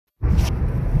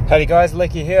Howdy guys,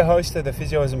 Lecky here, host of the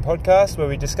Physioism podcast, where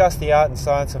we discuss the art and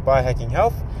science of biohacking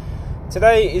health.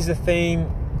 Today is a theme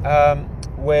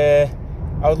where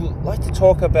I would like to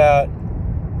talk about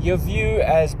your view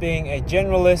as being a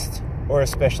generalist or a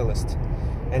specialist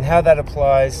and how that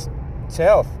applies to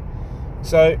health.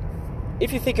 So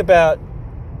if you think about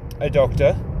a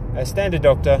doctor, a standard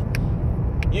doctor,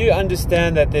 you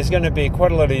understand that there's going to be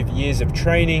quite a lot of years of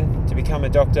training to become a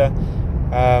doctor,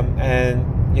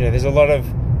 and there's a lot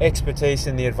of expertise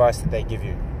in the advice that they give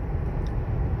you.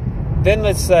 Then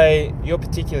let's say your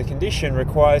particular condition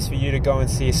requires for you to go and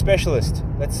see a specialist.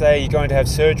 Let's say you're going to have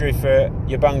surgery for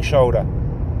your bung shoulder.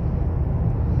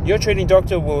 Your treating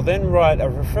doctor will then write a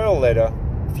referral letter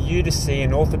for you to see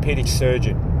an orthopedic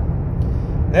surgeon.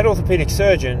 And that orthopedic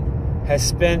surgeon has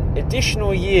spent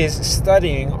additional years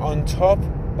studying on top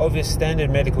of your standard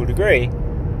medical degree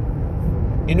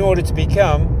in order to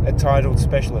become a titled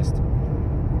specialist.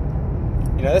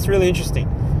 That's really interesting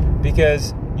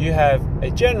because you have a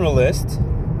generalist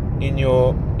in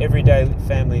your everyday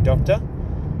family doctor,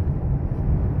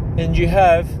 and you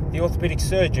have the orthopedic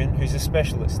surgeon who's a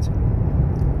specialist.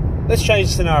 Let's change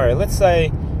the scenario. Let's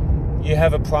say you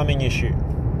have a plumbing issue.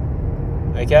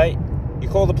 Okay? You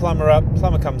call the plumber up,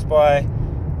 plumber comes by,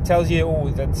 tells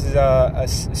you, that's a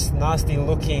nasty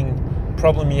looking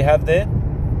problem you have there,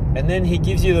 and then he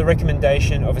gives you the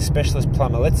recommendation of a specialist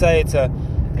plumber. Let's say it's an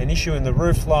issue in the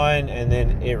roof line, and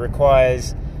then it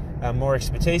requires more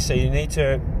expertise, so you need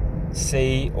to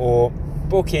see or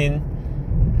book in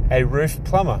a roof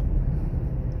plumber.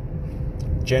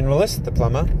 Generalist, the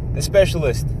plumber, the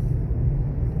specialist.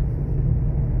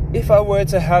 If I were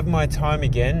to have my time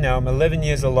again, now I'm 11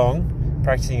 years along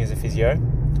practicing as a physio,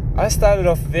 I started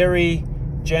off very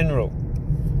general.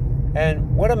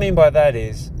 And what I mean by that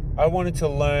is I wanted to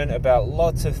learn about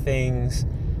lots of things,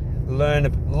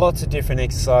 learn lots of different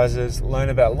exercises, learn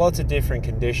about lots of different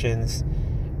conditions,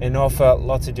 and offer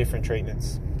lots of different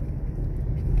treatments.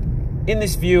 In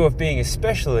this view of being a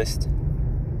specialist,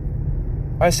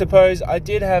 I suppose I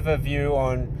did have a view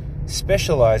on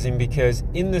specializing because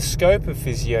in the scope of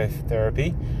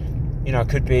physiotherapy, I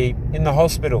could be in the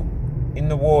hospital, in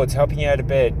the wards, helping you out of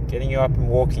bed, getting you up and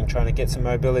walking, trying to get some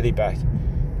mobility back.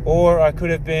 Or I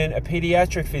could have been a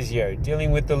pediatric physio,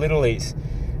 dealing with the littlies,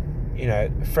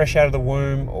 fresh out of the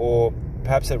womb, or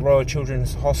perhaps at Royal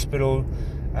Children's Hospital,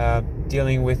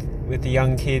 dealing with the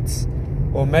young kids.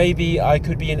 Or maybe I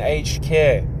could be in aged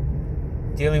care,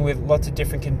 dealing with lots of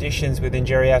different conditions within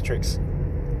geriatrics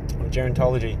or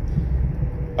gerontology.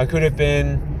 I could have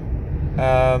been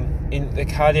in the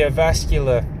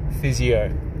cardiovascular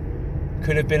physio,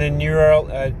 could have been a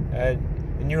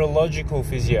neurological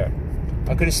physio.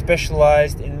 I could have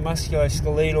specialized in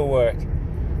musculoskeletal work,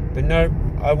 but no,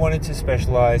 I wanted to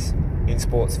specialize in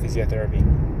sports physiotherapy.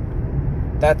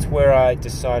 That's where I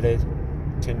decided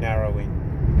to narrow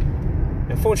in.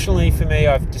 Unfortunately for me,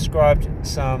 I've described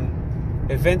some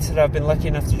events that I've been lucky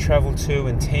enough to travel to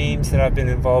and teams that I've been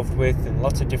involved with in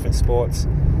lots of different sports.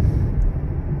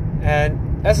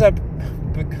 And as I've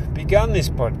begun this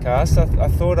podcast, I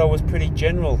thought I was pretty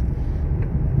general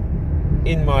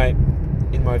in my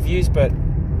views, but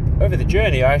over the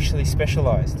journey I actually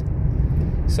specialized.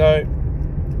 So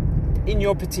in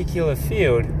your particular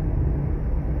field,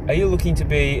 are you looking to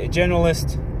be a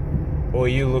generalist or are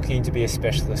you looking to be a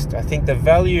specialist? I think the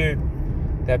value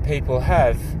that people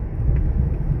have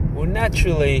will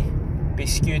naturally be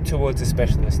skewed towards a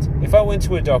specialist. If I went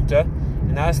to a doctor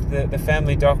and asked the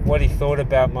family doc what he thought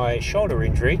about my shoulder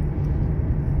injury,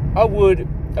 I would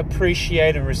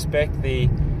appreciate and respect the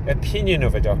opinion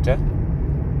of a doctor.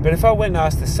 But if I went and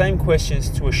asked the same questions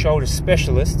to a shoulder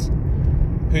specialist,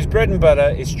 whose bread and butter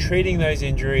is treating those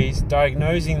injuries,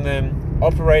 diagnosing them,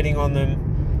 operating on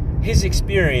them, his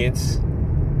experience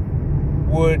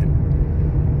would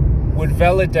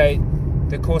validate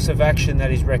the course of action that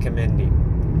he's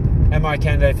recommending. Am I a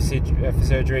candidate for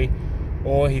surgery?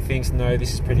 Or he thinks, no,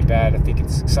 this is pretty bad, I think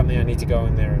it's something I need to go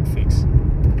in there and fix.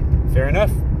 Fair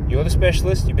enough. You're the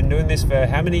specialist. You've been doing this for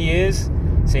how many years?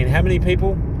 Seen how many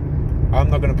people? I'm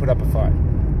not going to put up a fight.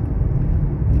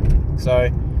 So,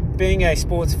 being a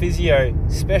sports physio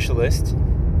specialist,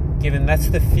 given that's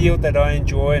the field that I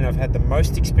enjoy and I've had the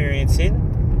most experience in,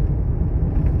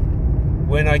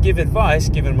 when I give advice,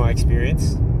 given my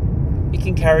experience, it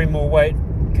can carry more weight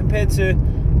compared to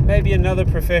maybe another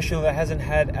professional that hasn't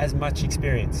had as much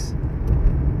experience.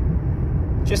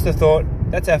 Just a thought.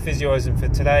 That's our physioism for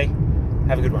today.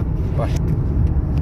 Have a good one. Bye.